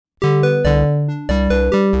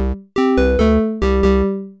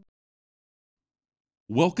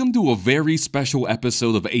Welcome to a very special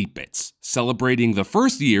episode of 8-Bits, celebrating the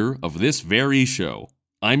first year of this very show.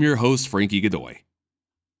 I'm your host, Frankie Godoy.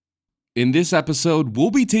 In this episode,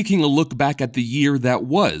 we'll be taking a look back at the year that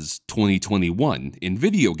was 2021 in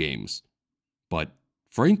video games. But,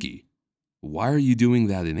 Frankie, why are you doing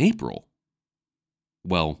that in April?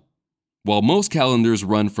 Well, while most calendars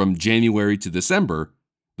run from January to December,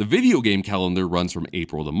 the video game calendar runs from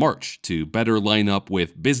April to March to better line up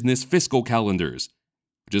with business fiscal calendars,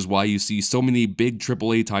 which is why you see so many big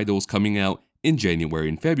AAA titles coming out in January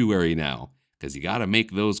and February now, because you gotta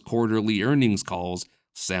make those quarterly earnings calls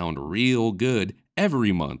sound real good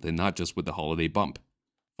every month and not just with the holiday bump.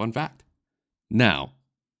 Fun fact. Now,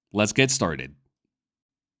 let's get started.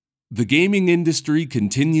 The gaming industry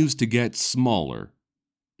continues to get smaller.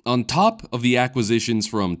 On top of the acquisitions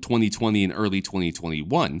from 2020 and early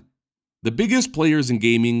 2021, the biggest players in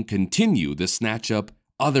gaming continue to snatch up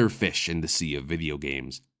other fish in the sea of video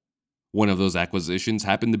games. One of those acquisitions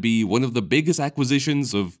happened to be one of the biggest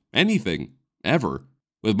acquisitions of anything, ever,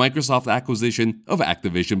 with Microsoft's acquisition of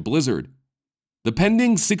Activision Blizzard. The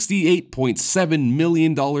pending $68.7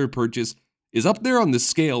 million purchase is up there on the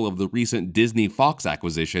scale of the recent Disney-Fox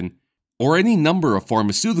acquisition, or any number of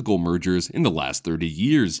pharmaceutical mergers in the last 30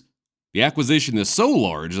 years. The acquisition is so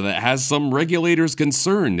large that it has some regulators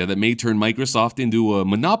concerned that it may turn Microsoft into a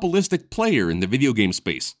monopolistic player in the video game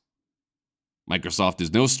space. Microsoft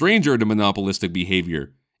is no stranger to monopolistic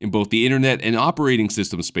behavior in both the internet and operating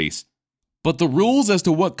system space, but the rules as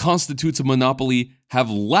to what constitutes a monopoly have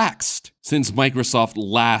laxed since Microsoft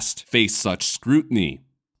last faced such scrutiny,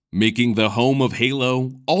 making the home of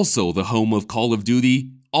Halo also the home of Call of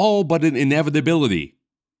Duty all but an inevitability.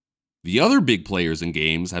 The other big players in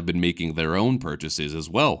games have been making their own purchases as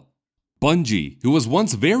well. Bungie, who was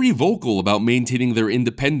once very vocal about maintaining their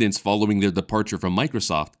independence following their departure from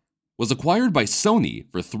Microsoft, was acquired by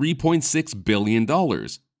Sony for $3.6 billion.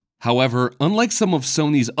 However, unlike some of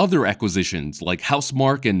Sony's other acquisitions like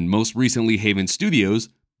Housemarque and most recently Haven Studios,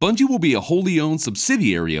 Bungie will be a wholly owned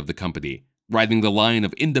subsidiary of the company, riding the line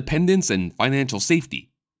of independence and financial safety.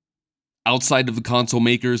 Outside of the console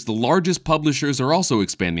makers, the largest publishers are also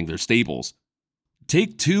expanding their stables.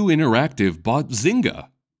 Take-Two Interactive bought Zynga,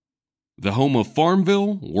 the home of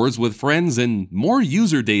Farmville, Words with Friends, and more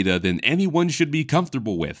user data than anyone should be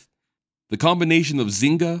comfortable with. The combination of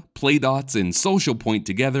Zynga, Playdots, and Social Point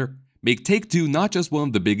together make Take-Two not just one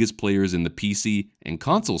of the biggest players in the PC and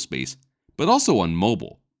console space, but also on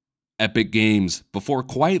mobile. Epic Games, before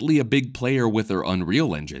quietly a big player with their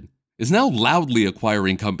Unreal Engine, is now loudly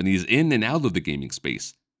acquiring companies in and out of the gaming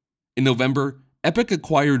space. In November, Epic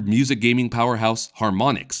acquired music gaming powerhouse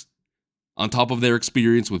Harmonix. On top of their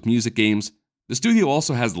experience with music games, the studio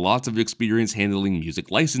also has lots of experience handling music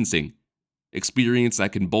licensing, experience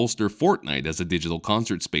that can bolster Fortnite as a digital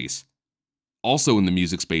concert space. Also in the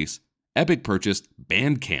music space, Epic purchased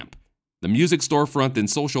Bandcamp, the music storefront and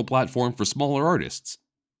social platform for smaller artists.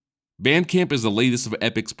 Bandcamp is the latest of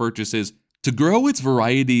Epic's purchases to grow its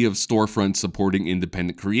variety of storefronts supporting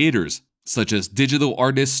independent creators, such as digital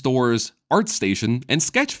artist stores, ArtStation, and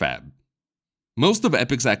Sketchfab. Most of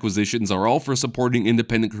Epic's acquisitions are all for supporting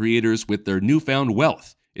independent creators with their newfound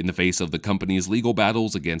wealth in the face of the company's legal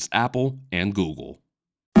battles against Apple and Google.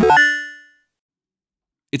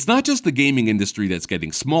 It's not just the gaming industry that's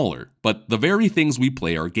getting smaller, but the very things we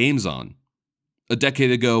play our games on. A decade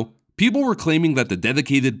ago, people were claiming that the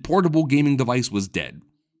dedicated portable gaming device was dead.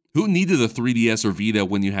 Who needed a 3DS or Vita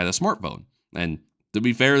when you had a smartphone? And to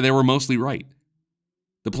be fair, they were mostly right.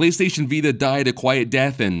 The PlayStation Vita died a quiet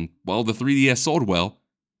death, and while the 3DS sold well,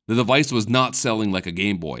 the device was not selling like a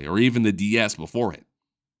Game Boy or even the DS before it.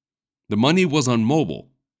 The money was on mobile.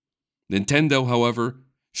 Nintendo, however,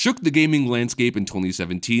 shook the gaming landscape in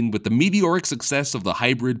 2017 with the meteoric success of the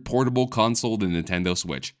hybrid portable console, the Nintendo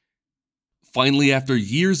Switch. Finally, after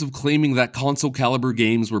years of claiming that console-caliber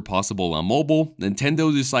games were possible on mobile,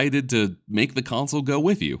 Nintendo decided to make the console go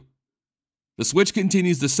with you. The Switch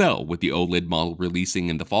continues to sell, with the OLED model releasing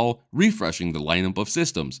in the fall, refreshing the lineup of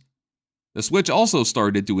systems. The Switch also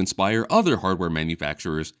started to inspire other hardware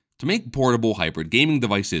manufacturers to make portable hybrid gaming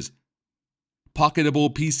devices.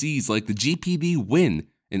 Pocketable PCs like the GPD Win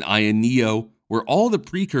and Ion Neo were all the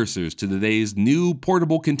precursors to today's new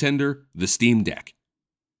portable contender, the Steam Deck.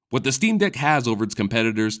 What the Steam Deck has over its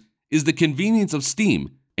competitors is the convenience of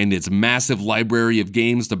Steam and its massive library of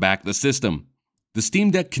games to back the system. The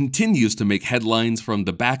Steam Deck continues to make headlines from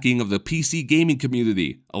the backing of the PC gaming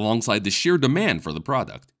community alongside the sheer demand for the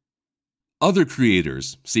product. Other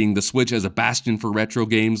creators, seeing the Switch as a bastion for retro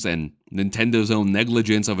games and Nintendo's own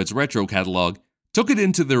negligence of its retro catalog, took it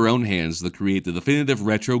into their own hands to create the definitive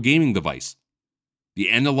retro gaming device. The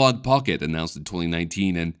Analog Pocket, announced in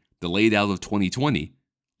 2019 and delayed out of 2020,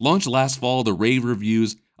 launched last fall to rave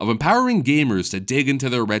reviews of empowering gamers to dig into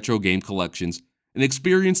their retro game collections and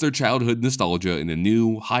experience their childhood nostalgia in a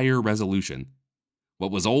new, higher resolution.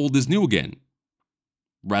 What was old is new again.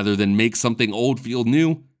 Rather than make something old feel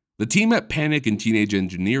new, the team at Panic and Teenage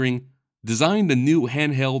Engineering designed a new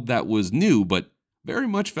handheld that was new but very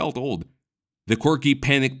much felt old. The quirky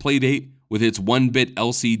Panic Playdate, with its 1-bit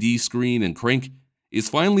LCD screen and crank, is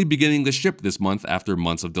finally beginning to ship this month after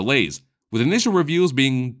months of delays, with initial reviews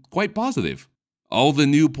being quite positive. All the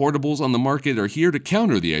new portables on the market are here to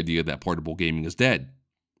counter the idea that portable gaming is dead.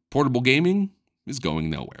 Portable gaming is going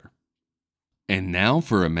nowhere. And now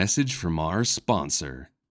for a message from our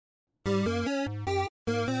sponsor.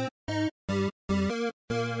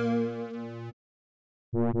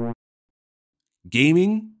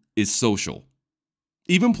 Gaming is social.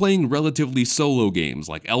 Even playing relatively solo games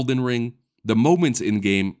like Elden Ring, the moments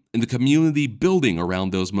in-game and the community building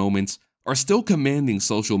around those moments are still commanding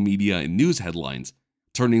social media and news headlines,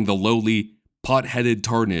 turning the lowly, pot-headed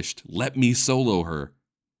tarnished "let me solo her"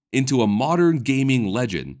 into a modern gaming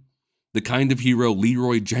legend, the kind of hero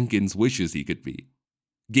Leroy Jenkins wishes he could be.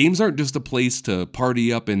 Games aren't just a place to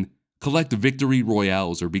party up and collect victory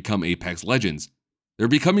royales or become Apex Legends. They're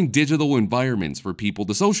becoming digital environments for people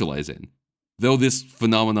to socialize in. Though this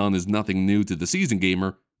phenomenon is nothing new to the seasoned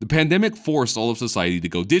gamer, the pandemic forced all of society to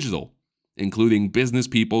go digital, including business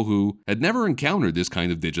people who had never encountered this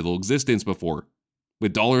kind of digital existence before.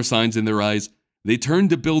 With dollar signs in their eyes, they turned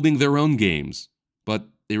to building their own games, but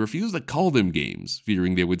they refused to call them games,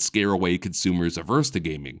 fearing they would scare away consumers averse to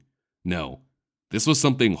gaming. No, this was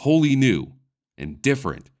something wholly new and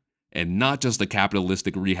different, and not just a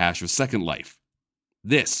capitalistic rehash of Second Life.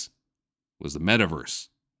 This was the metaverse.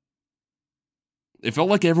 It felt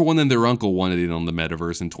like everyone and their uncle wanted in on the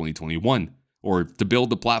metaverse in 2021, or to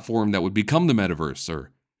build a platform that would become the metaverse,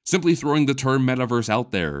 or simply throwing the term metaverse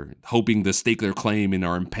out there, hoping to stake their claim in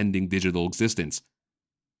our impending digital existence.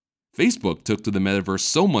 Facebook took to the metaverse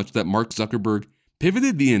so much that Mark Zuckerberg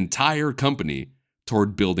pivoted the entire company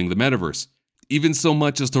toward building the metaverse, even so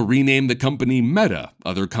much as to rename the company Meta.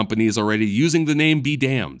 Other companies already using the name be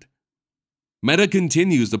damned. Meta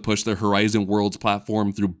continues to push their Horizon Worlds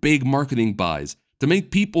platform through big marketing buys to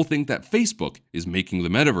make people think that Facebook is making the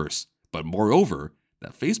metaverse, but moreover,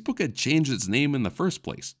 that Facebook had changed its name in the first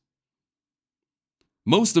place.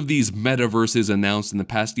 Most of these metaverses announced in the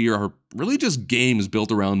past year are really just games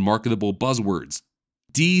built around marketable buzzwords.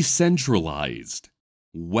 Decentralized,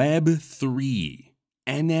 Web3,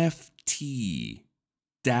 NFT,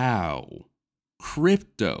 DAO,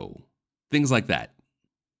 crypto, things like that.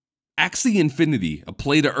 Axie Infinity, a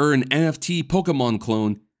play-to-earn NFT Pokemon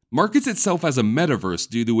clone, markets itself as a metaverse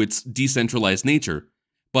due to its decentralized nature,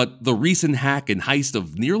 but the recent hack and heist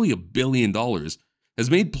of nearly $1 billion has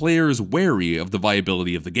made players wary of the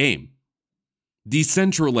viability of the game.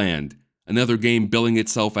 Decentraland, another game billing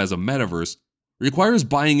itself as a metaverse, requires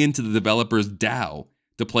buying into the developer's DAO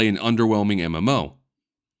to play an underwhelming MMO.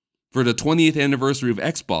 For the 20th anniversary of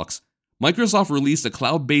Xbox, Microsoft released a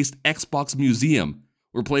cloud-based Xbox Museum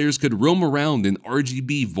where players could roam around in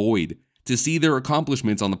RGB void to see their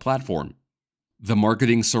accomplishments on the platform. The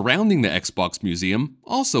marketing surrounding the Xbox Museum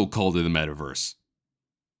also called it a metaverse.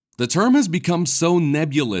 The term has become so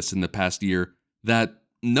nebulous in the past year that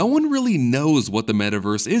no one really knows what the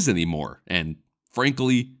metaverse is anymore, and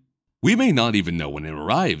frankly, we may not even know when it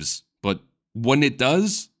arrives, but when it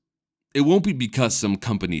does, it won't be because some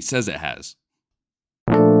company says it has.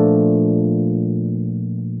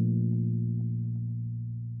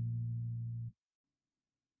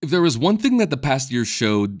 If there was one thing that the past year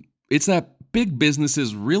showed, it's that big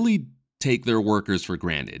businesses really take their workers for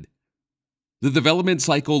granted. The development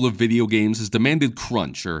cycle of video games has demanded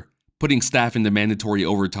crunch, or putting staff into mandatory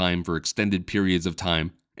overtime for extended periods of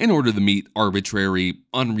time in order to meet arbitrary,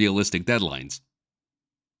 unrealistic deadlines.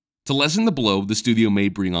 To lessen the blow, the studio may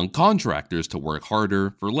bring on contractors to work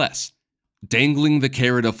harder for less, dangling the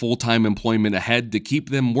carrot of full-time employment ahead to keep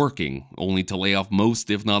them working, only to lay off most,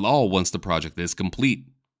 if not all, once the project is complete.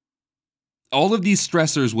 All of these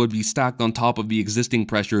stressors would be stacked on top of the existing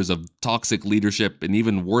pressures of toxic leadership and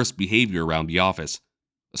even worse behavior around the office,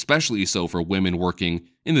 especially so for women working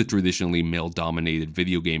in the traditionally male-dominated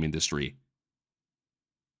video game industry.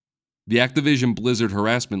 The Activision Blizzard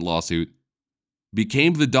harassment lawsuit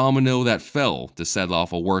became the domino that fell to set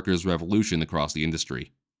off a workers' revolution across the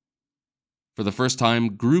industry. For the first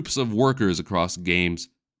time, groups of workers across games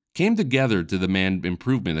came together to demand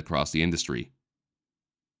improvement across the industry.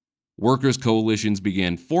 Workers' coalitions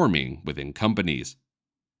began forming within companies,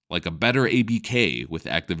 like a Better ABK with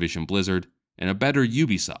Activision Blizzard and a better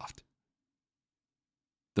Ubisoft.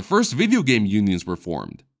 The first video game unions were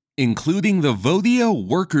formed, including the Vodio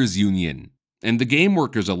Workers Union and the Game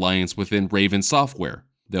Workers Alliance within Raven Software,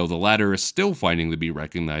 though the latter is still fighting to be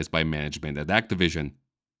recognized by management at Activision.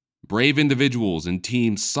 Brave individuals and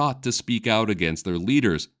teams sought to speak out against their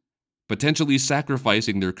leaders, potentially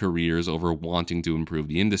sacrificing their careers over wanting to improve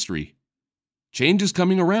the industry. Change is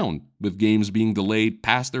coming around, with games being delayed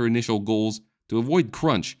past their initial goals to avoid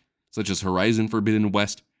crunch, such as Horizon Forbidden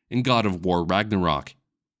West and God of War Ragnarok.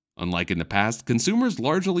 Unlike in the past, consumers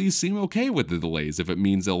largely seem okay with the delays if it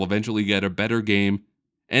means they'll eventually get a better game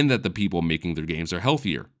and that the people making their games are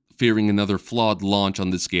healthier, fearing another flawed launch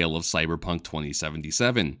on the scale of Cyberpunk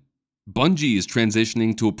 2077. Bungie is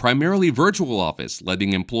transitioning to a primarily virtual office,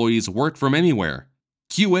 letting employees work from anywhere.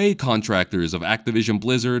 QA contractors of Activision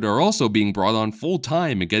Blizzard are also being brought on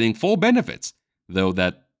full-time and getting full benefits, though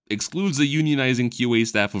that excludes the unionizing QA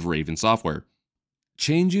staff of Raven Software.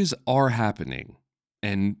 Changes are happening,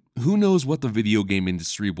 and who knows what the video game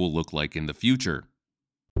industry will look like in the future.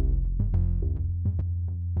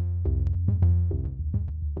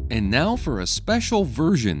 And now for a special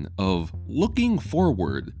version of Looking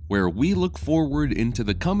Forward, where we look forward into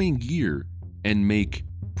the coming year and make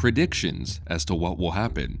predictions as to what will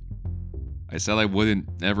happen. I said I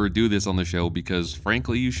wouldn't ever do this on the show because,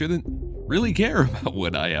 frankly, you shouldn't really care about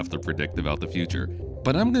what I have to predict about the future.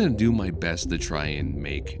 But I'm going to do my best to try and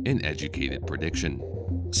make an educated prediction.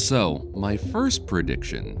 So, my first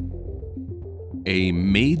prediction: a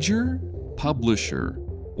major publisher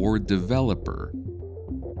or developer,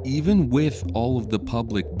 even with all of the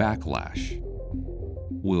public backlash,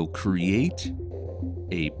 will create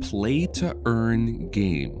a play-to-earn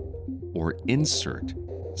game or insert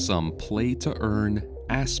some play-to-earn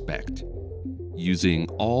aspect using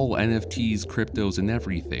all NFTs, cryptos, and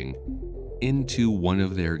everything into one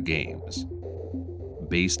of their games.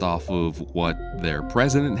 Based off of what their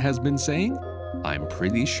president has been saying, I'm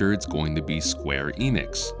pretty sure it's going to be Square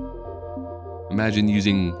Enix. Imagine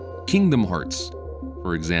using Kingdom Hearts,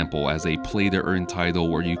 for example, as a play-to-earn title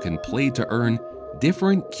where you can play to earn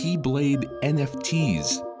different Keyblade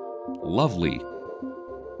NFTs. Lovely.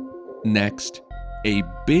 Next, a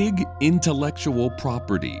big intellectual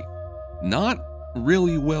property, not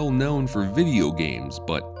really well known for video games,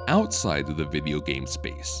 but outside of the video game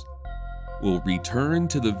space, will return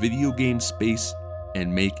to the video game space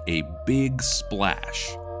and make a big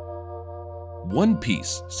splash. One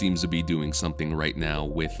Piece seems to be doing something right now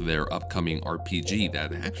with their upcoming RPG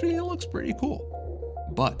that actually looks pretty cool.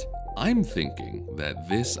 But I'm thinking that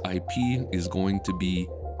this IP is going to be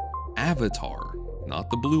Avatar, not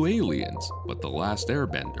the Blue Aliens, but The Last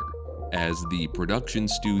Airbender, as the production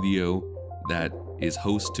studio that is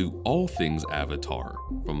host to all things Avatar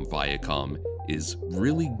from Viacom is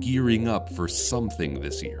really gearing up for something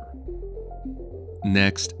this year.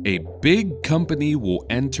 Next, a big company will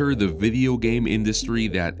enter the video game industry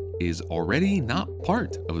that is already not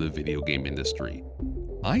part of the video game industry.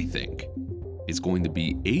 I think it's going to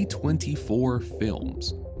be A24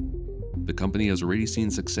 Films. The company has already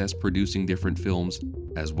seen success producing different films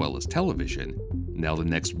as well as television. Now the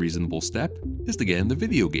next reasonable step is to get into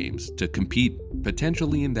video games to compete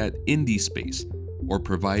potentially in that indie space, or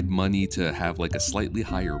provide money to have like a slightly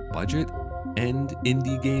higher budget and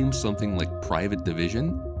indie games, something like Private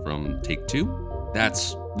Division from Take-Two.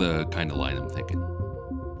 That's the kind of line I'm thinking.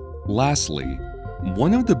 Lastly,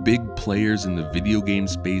 one of the big players in the video game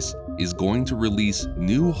space is going to release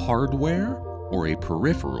new hardware or a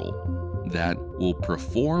peripheral that will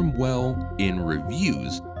perform well in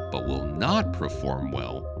reviews but will not perform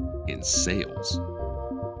well in sales.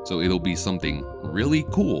 So it'll be something really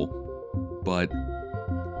cool, but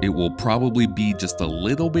it will probably be just a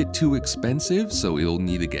little bit too expensive, so it'll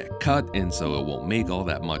need to get cut, and so it won't make all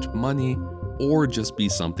that much money, or just be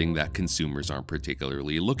something that consumers aren't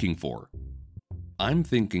particularly looking for. I'm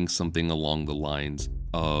thinking something along the lines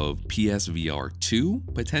of PSVR 2,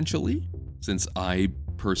 potentially, since I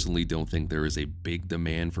personally don't think there is a big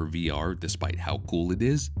demand for VR despite how cool it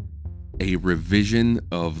is. A revision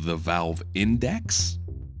of the Valve Index,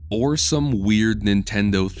 or some weird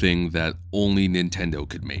Nintendo thing that only Nintendo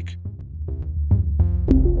could make.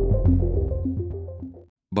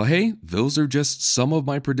 But hey, those are just some of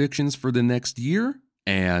my predictions for the next year,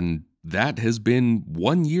 and that has been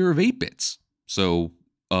 1 year of 8-Bits. So,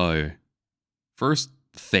 first,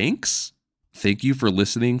 thanks. Thank you for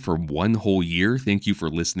listening for 1 whole year. Thank you for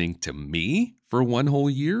listening to me for 1 whole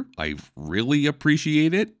year. I really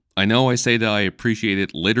appreciate it. I know I say that I appreciate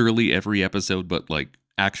it literally every episode, but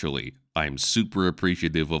actually, I'm super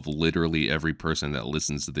appreciative of literally every person that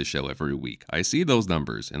listens to this show every week. I see those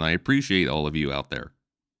numbers, and I appreciate all of you out there.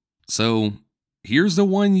 So, here's the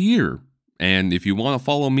 1 year. And if you want to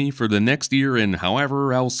follow me for the next year and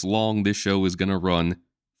however else long this show is going to run,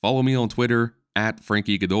 follow me on Twitter at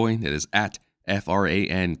Frankie Godoy. That is at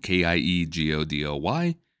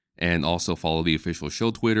FrankieGodoy. And also follow the official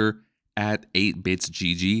show Twitter at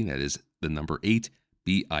 8bitsgg. That is the number 8,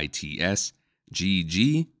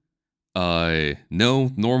 BITSGG.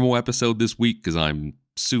 No normal episode this week because I'm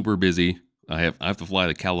super busy. I have to fly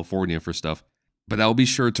to California for stuff. But I'll be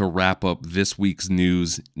sure to wrap up this week's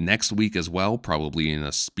news next week as well, probably in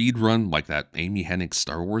a speed run like that Amy Hennig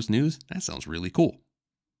Star Wars news. That sounds really cool.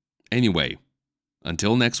 Anyway,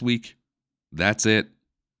 until next week, that's it.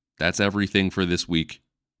 That's everything for this week.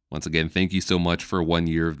 Once again, thank you so much for 1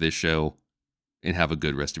 year of this show, and have a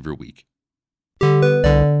good rest of your week.